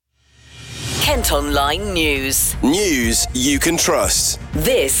Kent Online News. News you can trust.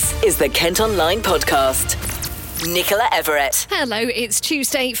 This is the Kent Online Podcast. Nicola Everett. Hello, it's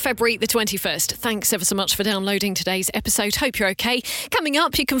Tuesday, February the 21st. Thanks ever so much for downloading today's episode. Hope you're okay. Coming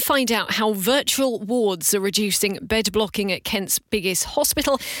up, you can find out how virtual wards are reducing bed blocking at Kent's biggest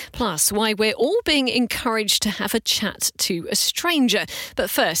hospital, plus why we're all being encouraged to have a chat to a stranger.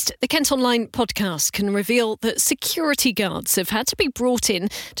 But first, the Kent Online Podcast can reveal that security guards have had to be brought in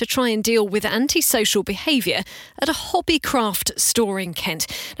to try and deal with antisocial behaviour at a hobbycraft store in Kent.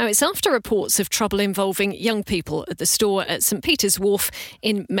 Now, it's after reports of trouble involving young people at the store at St Peter's Wharf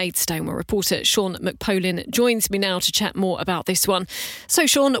in Maidstone. Our reporter Sean McPolin joins me now to chat more about this one. So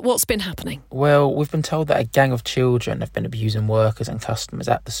Sean, what's been happening? Well, we've been told that a gang of children have been abusing workers and customers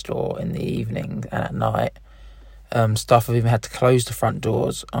at the store in the evening and at night. Staff have even had to close the front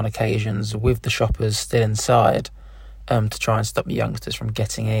doors on occasions with the shoppers still inside to try and stop the youngsters from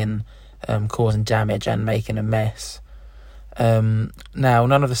getting in, causing damage and making a mess. Now,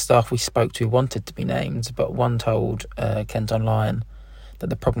 none of the staff we spoke to wanted to be named, but one told Kent Online that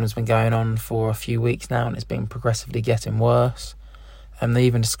the problem has been going on for a few weeks now and it's been progressively getting worse. They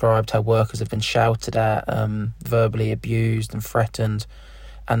even described how workers have been shouted at, verbally abused and threatened,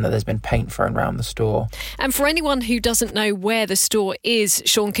 and that there's been paint thrown around the store. And for anyone who doesn't know where the store is,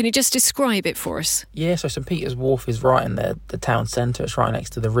 Sean, can you just describe it for us? Yeah, so St Peter's Wharf is right in the town centre. It's right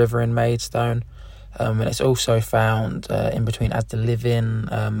next to the river in Maidstone. And it's also found in between Asda Living,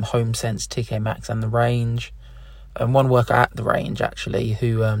 HomeSense, TK Maxx and The Range. One worker at The Range, actually,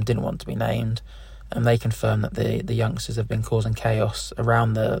 who didn't want to be named, and they confirmed that the youngsters have been causing chaos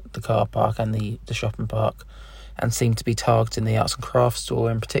around the car park and the shopping park, and seem to be targeting the arts and crafts store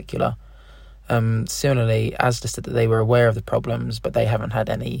in particular. Similarly, Asda said that they were aware of the problems, but they haven't had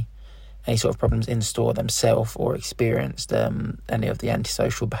any sort of problems in store themselves or experienced any of the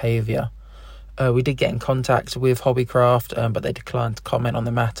antisocial behaviour. We did get in contact with Hobbycraft, but they declined to comment on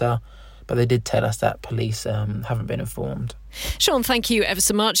the matter. But they did tell us that police haven't been informed. Sean, thank you ever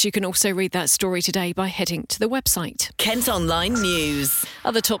so much. You can also read that story today by heading to the website. Kent Online News.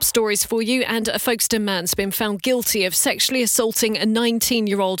 Other top stories for you, and a Folkestone man's been found guilty of sexually assaulting a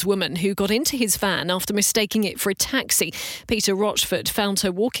 19-year-old woman who got into his van after mistaking it for a taxi. Peter Rochford found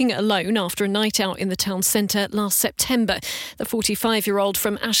her walking alone after a night out in the town centre last September. The 45-year-old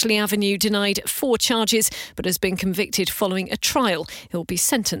from Ashley Avenue denied 4 charges, but has been convicted following a trial. He'll be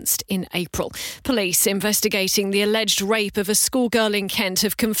sentenced in April. Police investigating the alleged rape of a schoolgirl in Kent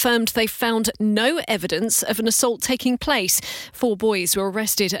have confirmed they found no evidence of an assault taking place. 4 boys were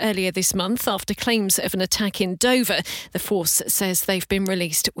arrested earlier this month after claims of an attack in Dover. The force says they've been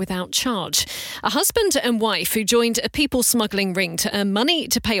released without charge. A husband and wife who joined a people smuggling ring to earn money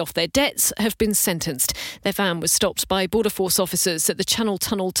to pay off their debts have been sentenced. Their van was stopped by Border Force officers at the Channel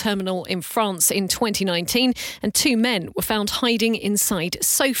Tunnel terminal in France in 2019, and 2 men were found hiding inside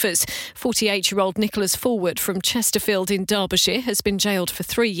sofas. 48-year-old Nicholas Forward from Chesterfield in Derbyshire has been jailed for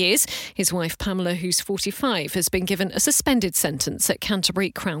 3 years. His wife Pamela, who's 45, has been given a suspended sentence at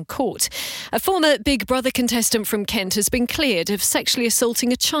Canterbury Crown Court. A former Big Brother contestant from Kent has been cleared of sexually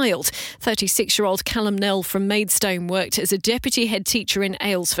assaulting a child. 36-year-old Callum Nell from Maidstone worked as a deputy head teacher in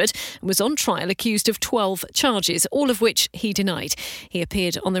Aylesford and was on trial accused of 12 charges, all of which he denied. He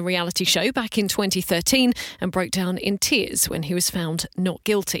appeared on the reality show back in 2013 and broke down in tears when he was found not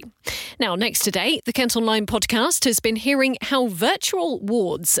guilty. Now, next today, the Kent Online Podcast has been hearing how virtual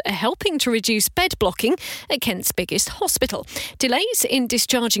wards are helping to reduce bed blocking at Kent's biggest hospital. Delays in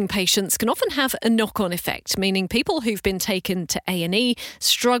discharging patients can often have a knock-on effect, meaning people who've been taken to A&E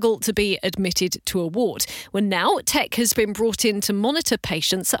struggle to be admitted to a ward. Well, now tech has been brought in to monitor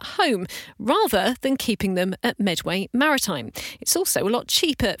patients at home rather than keeping them at Medway Maritime. It's also a lot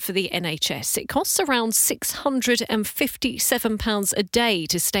cheaper for the NHS. It costs around £657 a day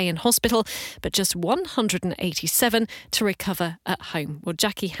to stay in hospital, but just £187 to recover at home. Well,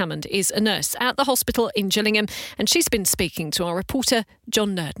 Jackie Hammond is a nurse at the hospital in Gillingham, and she's been speaking to our reporter,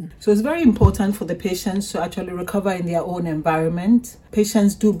 John Nurden. So it's very important for the patients to actually recover in their own environment.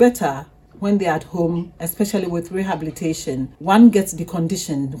 Patients do better when they're at home, especially with rehabilitation. One gets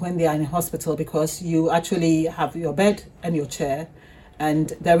deconditioned when they are in hospital because you actually have your bed and your chair,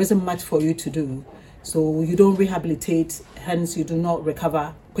 and there isn't much for you to do. So you don't rehabilitate, hence you do not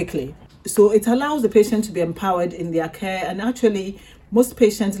recover quickly. So it allows the patient to be empowered in their care, and actually most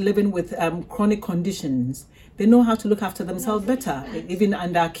patients living with chronic conditions, they know how to look after themselves better, even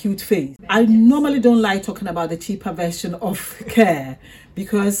under acute phase. I normally don't like talking about the cheaper version of care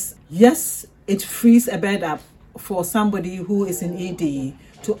because yes, it frees a bed up for somebody who is in ED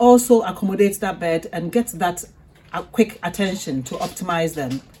to also accommodate that bed and get that quick attention to optimize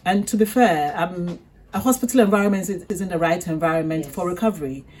them. And to be fair, a hospital environment isn't the right environment for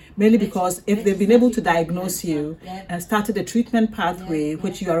recovery, mainly because if they've been able to diagnose you and started a treatment pathway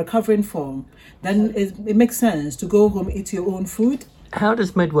which you are recovering from, then it makes sense to go home, eat your own food. How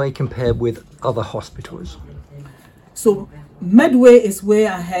does Medway compare with other hospitals? So Medway is way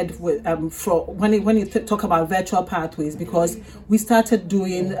ahead with when you talk about virtual pathways, because we started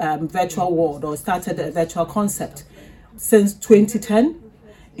doing virtual ward, or started a virtual concept since 2010.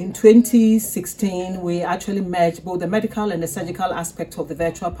 In 2016, we actually merged both the medical and the surgical aspect of the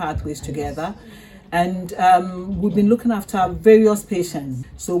virtual pathways together. And we've been looking after various patients.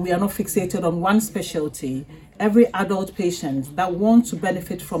 So we are not fixated on one specialty. Every adult patient that wants to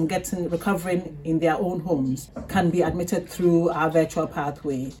benefit from recovering in their own homes can be admitted through our virtual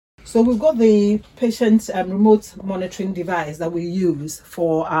pathway. So we've got the patient remote monitoring device that we use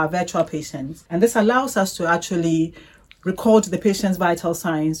for our virtual patients. And this allows us to actually record the patient's vital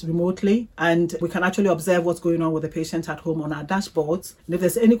signs remotely, and we can actually observe what's going on with the patient at home on our dashboards. And if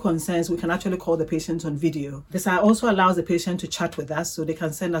there's any concerns, we can actually call the patient on video. This also allows the patient to chat with us, so they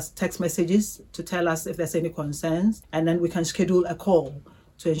can send us text messages to tell us if there's any concerns, and then we can schedule a call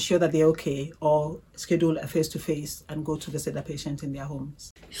to ensure that they're okay, or schedule a face-to-face and go to visit the patient in their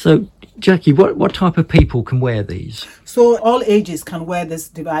homes. So, Jackie, what type of people can wear these? So all ages can wear this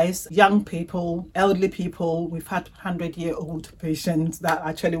device. Young people, elderly people, we've had 100-year-old patients that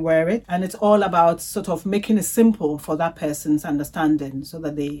actually wear it. And it's all about sort of making it simple for that person's understanding so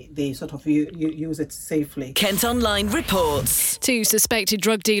that they sort of use it safely. Kent Online reports. 2 suspected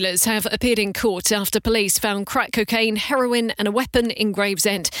drug dealers have appeared in court after police found crack cocaine, heroin and a weapon in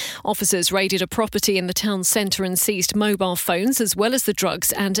Gravesend. Officers raided a property in the town centre and seized mobile phones as well as the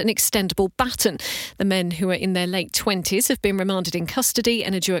drugs and an extendable baton. The men, who are in their late 20s, have been remanded in custody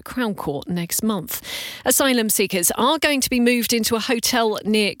and are due at Crown Court next month. Asylum seekers are going to be moved into a hotel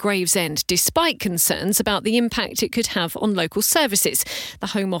near Gravesend, despite concerns about the impact it could have on local services. The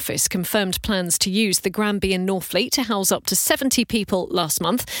Home Office confirmed plans to use the Granby and Northfleet to house up to 70 people last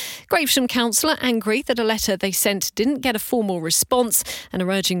month. Gravesham Council are angry that a letter they sent didn't get a formal response and are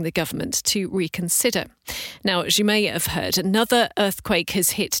urging the government to reconsider. Now, as you may have heard, another earthquake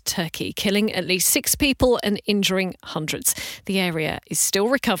has hit Turkey, killing at least 6 people and injuring hundreds. The area is still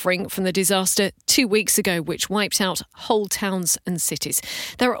recovering from the disaster 2 weeks ago, which wiped out whole towns and cities.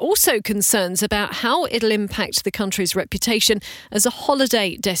 There are also concerns about how it'll impact the country's reputation as a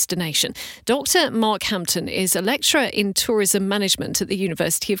holiday destination. Dr. Mark Hampton is a lecturer in tourism management at the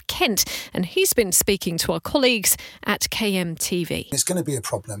University of Kent, and he's been speaking to our colleagues at KMTV. It's going to be a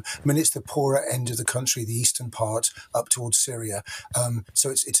problem. I mean, it's the poorer end of the country, the eastern part up towards Syria. So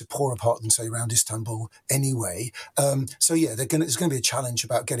it's a poorer part than, say, around Istanbul anyway. So, yeah, there's going to be a challenge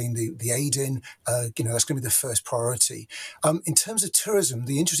about getting the aid in. That's going to be the first priority. In terms of tourism,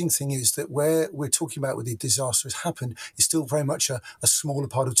 the interesting thing is that where we're talking about where the disaster has happened is still very much a smaller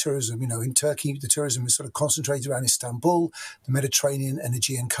part of tourism. You know, in Turkey, the tourism is sort of concentrated around Istanbul, the Mediterranean and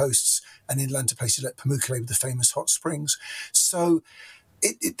Aegean coasts, and inland to places like Pamukkale with the famous hot springs. So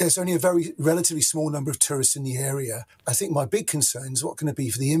there's only a very relatively small number of tourists in the area. I think my big concern is what going to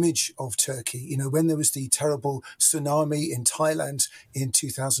be for the image of Turkey. You know, when there was the terrible tsunami in Thailand in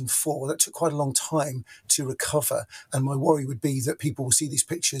 2004, that took quite a long time to recover. And my worry would be that people will see these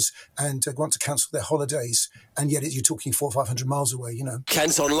pictures and want to cancel their holidays. And yet you're talking 400 or 500 miles away, you know.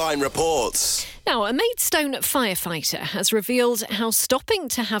 Kent Online reports. Now, a Maidstone firefighter has revealed how stopping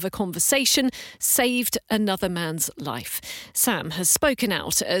to have a conversation saved another man's life. Sam has spoken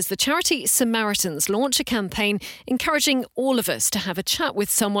out as the charity Samaritans launch a campaign encouraging all of us to have a chat with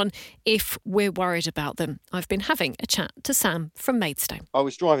someone if we're worried about them. I've been having a chat to Sam from Maidstone. I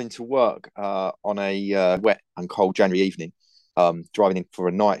was driving to work on a wet and cold January evening, driving in for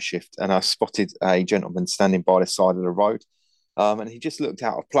a night shift, and I spotted a gentleman standing by the side of the road. And he just looked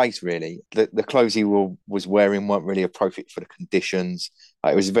out of place, really. The clothes he was wearing weren't really appropriate for the conditions.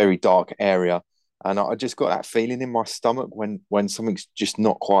 It was a very dark area. And I just got that feeling in my stomach when something's just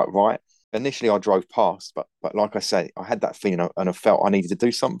not quite right. Initially, I drove past, but like I said, I had that feeling and I felt I needed to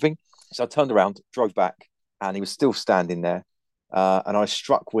do something. So I turned around, drove back, and he was still standing there. And I was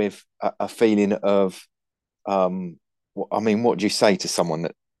struck with a feeling of, what do you say to someone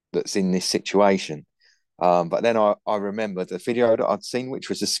that's in this situation? But then I remembered the video that I'd seen, which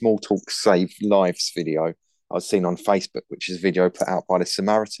was a Small Talk Save Lives video I'd seen on Facebook, which is a video put out by the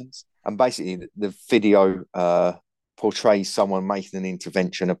Samaritans. And basically, the video portrays someone making an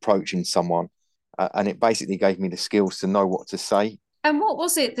intervention, approaching someone, and it basically gave me the skills to know what to say. And what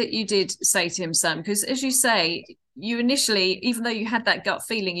was it that you did say to him, Sam? Because as you say, you initially, even though you had that gut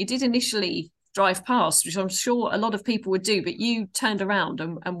feeling, you did initially drive past, which I'm sure a lot of people would do, but you turned around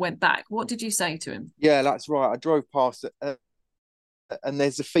and went back. What did you say to him? Yeah, that's right. I drove past it, and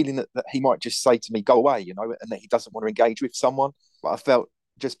there's a feeling that he might just say to me, go away, you know, and that he doesn't want to engage with someone. But I felt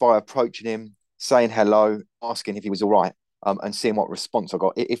just by approaching him, saying hello, asking if he was all right, and seeing what response I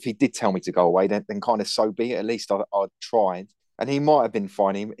got. If he did tell me to go away, then kind of so be it. At least I'd tried. And he might have been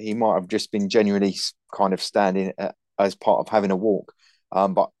fine. He might have just been genuinely kind of standing as part of having a walk.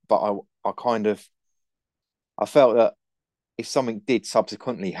 But I felt that if something did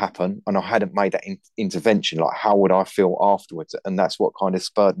subsequently happen and I hadn't made that intervention, like how would I feel afterwards? And that's what kind of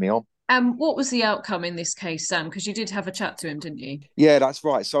spurred me on. What was the outcome in this case, Sam? Because you did have a chat to him, didn't you? Yeah, that's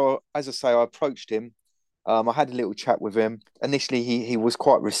right. So as I say, I approached him. I had a little chat with him. Initially, he was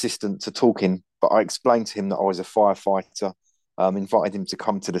quite resistant to talking, but I explained to him that I was a firefighter, invited him to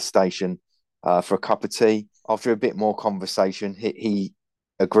come to the station for a cup of tea. After a bit more conversation, he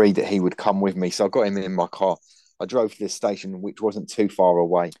agreed that he would come with me. So I got him in my car. I drove to the station, which wasn't too far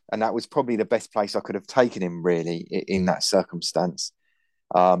away. And that was probably the best place I could have taken him, really, in that circumstance.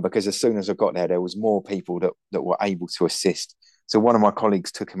 Because as soon as I got there was more people that were able to assist. So one of my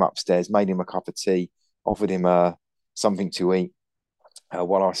colleagues took him upstairs, made him a cup of tea, offered him something to eat,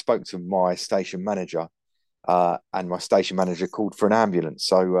 while I spoke to my station manager, and my station manager called for an ambulance.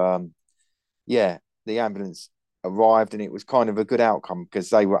 So, the ambulance arrived, and it was kind of a good outcome because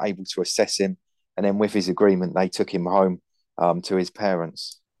they were able to assess him. And then with his agreement, they took him home to his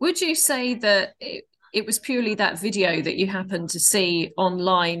parents. Would you say that it was purely that video that you happened to see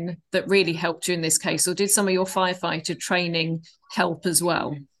online that really helped you in this case, or did some of your firefighter training help as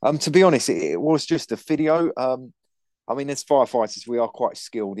well? To be honest, it was just a video. I mean, as firefighters, we are quite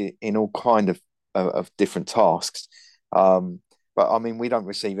skilled in all kind of different tasks. But I mean, we don't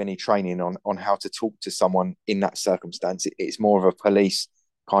receive any training on how to talk to someone in that circumstance. It's more of a police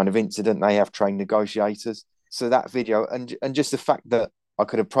kind of incident. They have trained negotiators. So that video and just the fact that I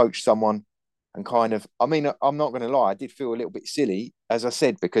could approach someone and kind of, I mean, I'm not going to lie, I did feel a little bit silly, as I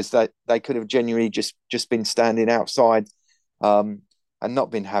said, because they could have genuinely just been standing outside and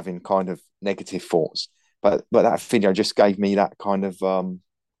not been having kind of negative thoughts. But that video just gave me that kind of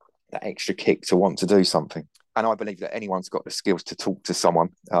that extra kick to want to do something. And I believe that anyone's got the skills to talk to someone.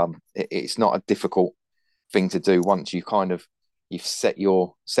 It's not a difficult thing to do once you've set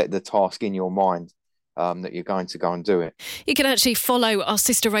the task in your mind. That you're going to go and do it. You can actually follow our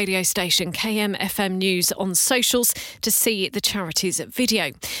sister radio station, KMFM News, on socials to see the charity's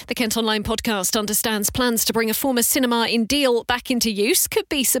video. The Kent Online podcast understands plans to bring a former cinema in Deal back into use could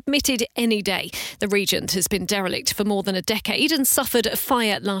be submitted any day. The Regent has been derelict for more than a decade and suffered a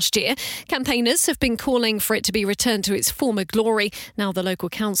fire last year. Campaigners have been calling for it to be returned to its former glory. Now the local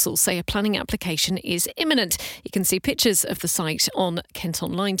council say a planning application is imminent. You can see pictures of the site on Kent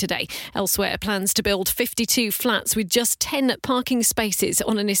Online today. Elsewhere, plans to build 52 flats with just 10 parking spaces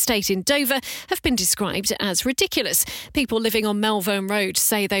on an estate in Dover have been described as ridiculous. People living on Malvern Road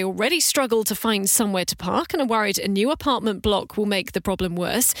say they already struggle to find somewhere to park and are worried a new apartment block will make the problem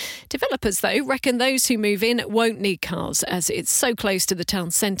worse. Developers, though, reckon those who move in won't need cars as it's so close to the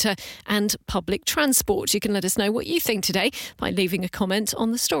town centre and public transport. You can let us know what you think today by leaving a comment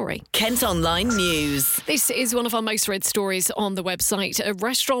on the story. Kent Online News. This is one of our most read stories on the website. A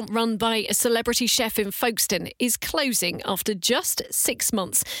restaurant run by a celebrity chef in Folkestone is closing after just 6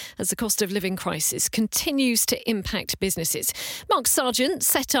 months as the cost of living crisis continues to impact businesses. Mark Sargent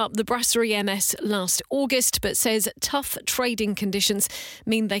set up the Brasserie MS last August but says tough trading conditions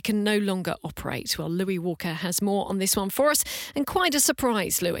mean they can no longer operate. Well, Louis Walker has more on this one for us, and quite a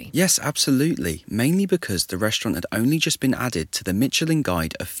surprise, Louis. Yes, absolutely. Mainly because the restaurant had only just been added to the Michelin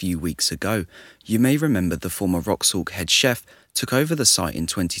Guide a few weeks ago. You may remember the former Roxalk head chef took over the site in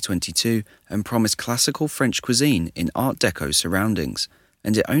 2022 and promised classical French cuisine in Art Deco surroundings.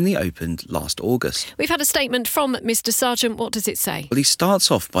 And it only opened last August. We've had a statement from Mr. Sargent. What does it say? Well, he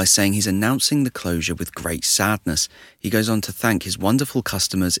starts off by saying he's announcing the closure with great sadness. He goes on to thank his wonderful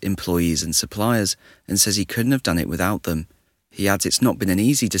customers, employees and suppliers and says he couldn't have done it without them. He adds it's not been an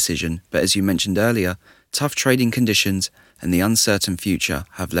easy decision, but as you mentioned earlier, tough trading conditions and the uncertain future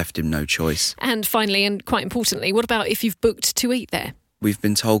have left him no choice. And finally, and quite importantly, what about if you've booked to eat there? We've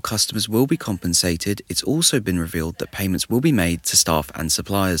been told customers will be compensated. It's also been revealed that payments will be made to staff and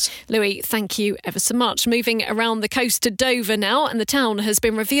suppliers. Louis, thank you ever so much. Moving around the coast to Dover now, and the town has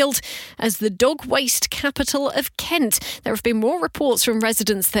been revealed as the dog waste capital of Kent. There have been more reports from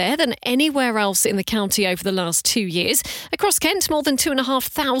residents there than anywhere else in the county over the last 2 years. Across Kent, more than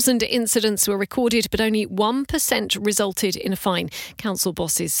 2,500 incidents were recorded, but only 1% resulted in a fine. Council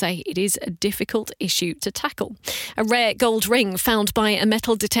bosses say it is a difficult issue to tackle. A rare gold ring found by by a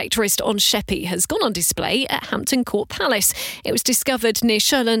metal detectorist on Sheppey has gone on display at Hampton Court Palace. It was discovered near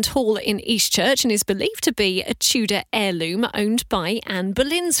Sherland Hall in Eastchurch and is believed to be a Tudor heirloom owned by Anne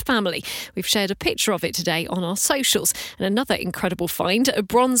Boleyn's family. We've shared a picture of it today on our socials. And another incredible find, a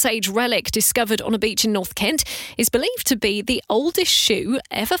Bronze Age relic discovered on a beach in North Kent, is believed to be the oldest shoe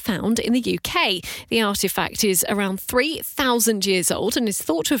ever found in the UK. The artefact is around 3,000 years old and is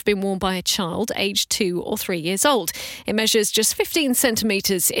thought to have been worn by a child aged 2 or 3 years old. It measures just 15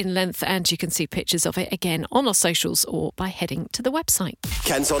 centimetres in length, and you can see pictures of it again on our socials or by heading to the website.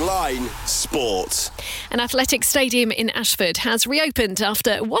 Kent Online Sport. An athletic stadium in Ashford has reopened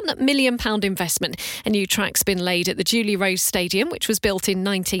after a £1 million investment. A new track's been laid at the Julie Rose Stadium, which was built in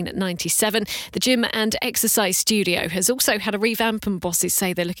 1997. The gym and exercise studio has also had a revamp, and bosses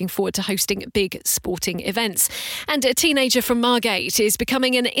say they're looking forward to hosting big sporting events. And a teenager from Margate is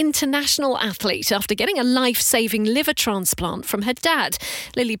becoming an international athlete after getting a life-saving liver transplant from her dad.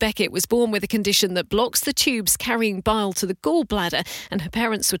 Lily Beckett was born with a condition that blocks the tubes carrying bile to the gallbladder, and her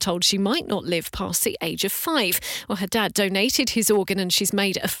parents were told she might not live past the age of 5. Well, her dad donated his organ and she's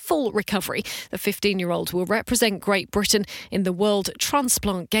made a full recovery. The 15-year-old will represent Great Britain in the World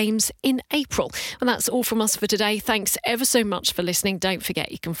Transplant Games in April. And that's all from us for today. Thanks ever so much for listening. Don't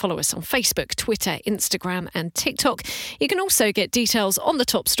forget you can follow us on Facebook, Twitter, Instagram and TikTok. You can also get details on the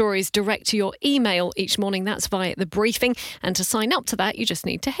top stories direct to your email each morning. That's via The Briefing. And to sign up to that, you just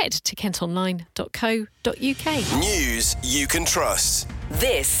need to head to kentonline.co.uk. News you can trust.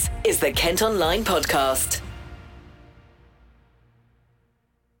 This is the Kent Online Podcast.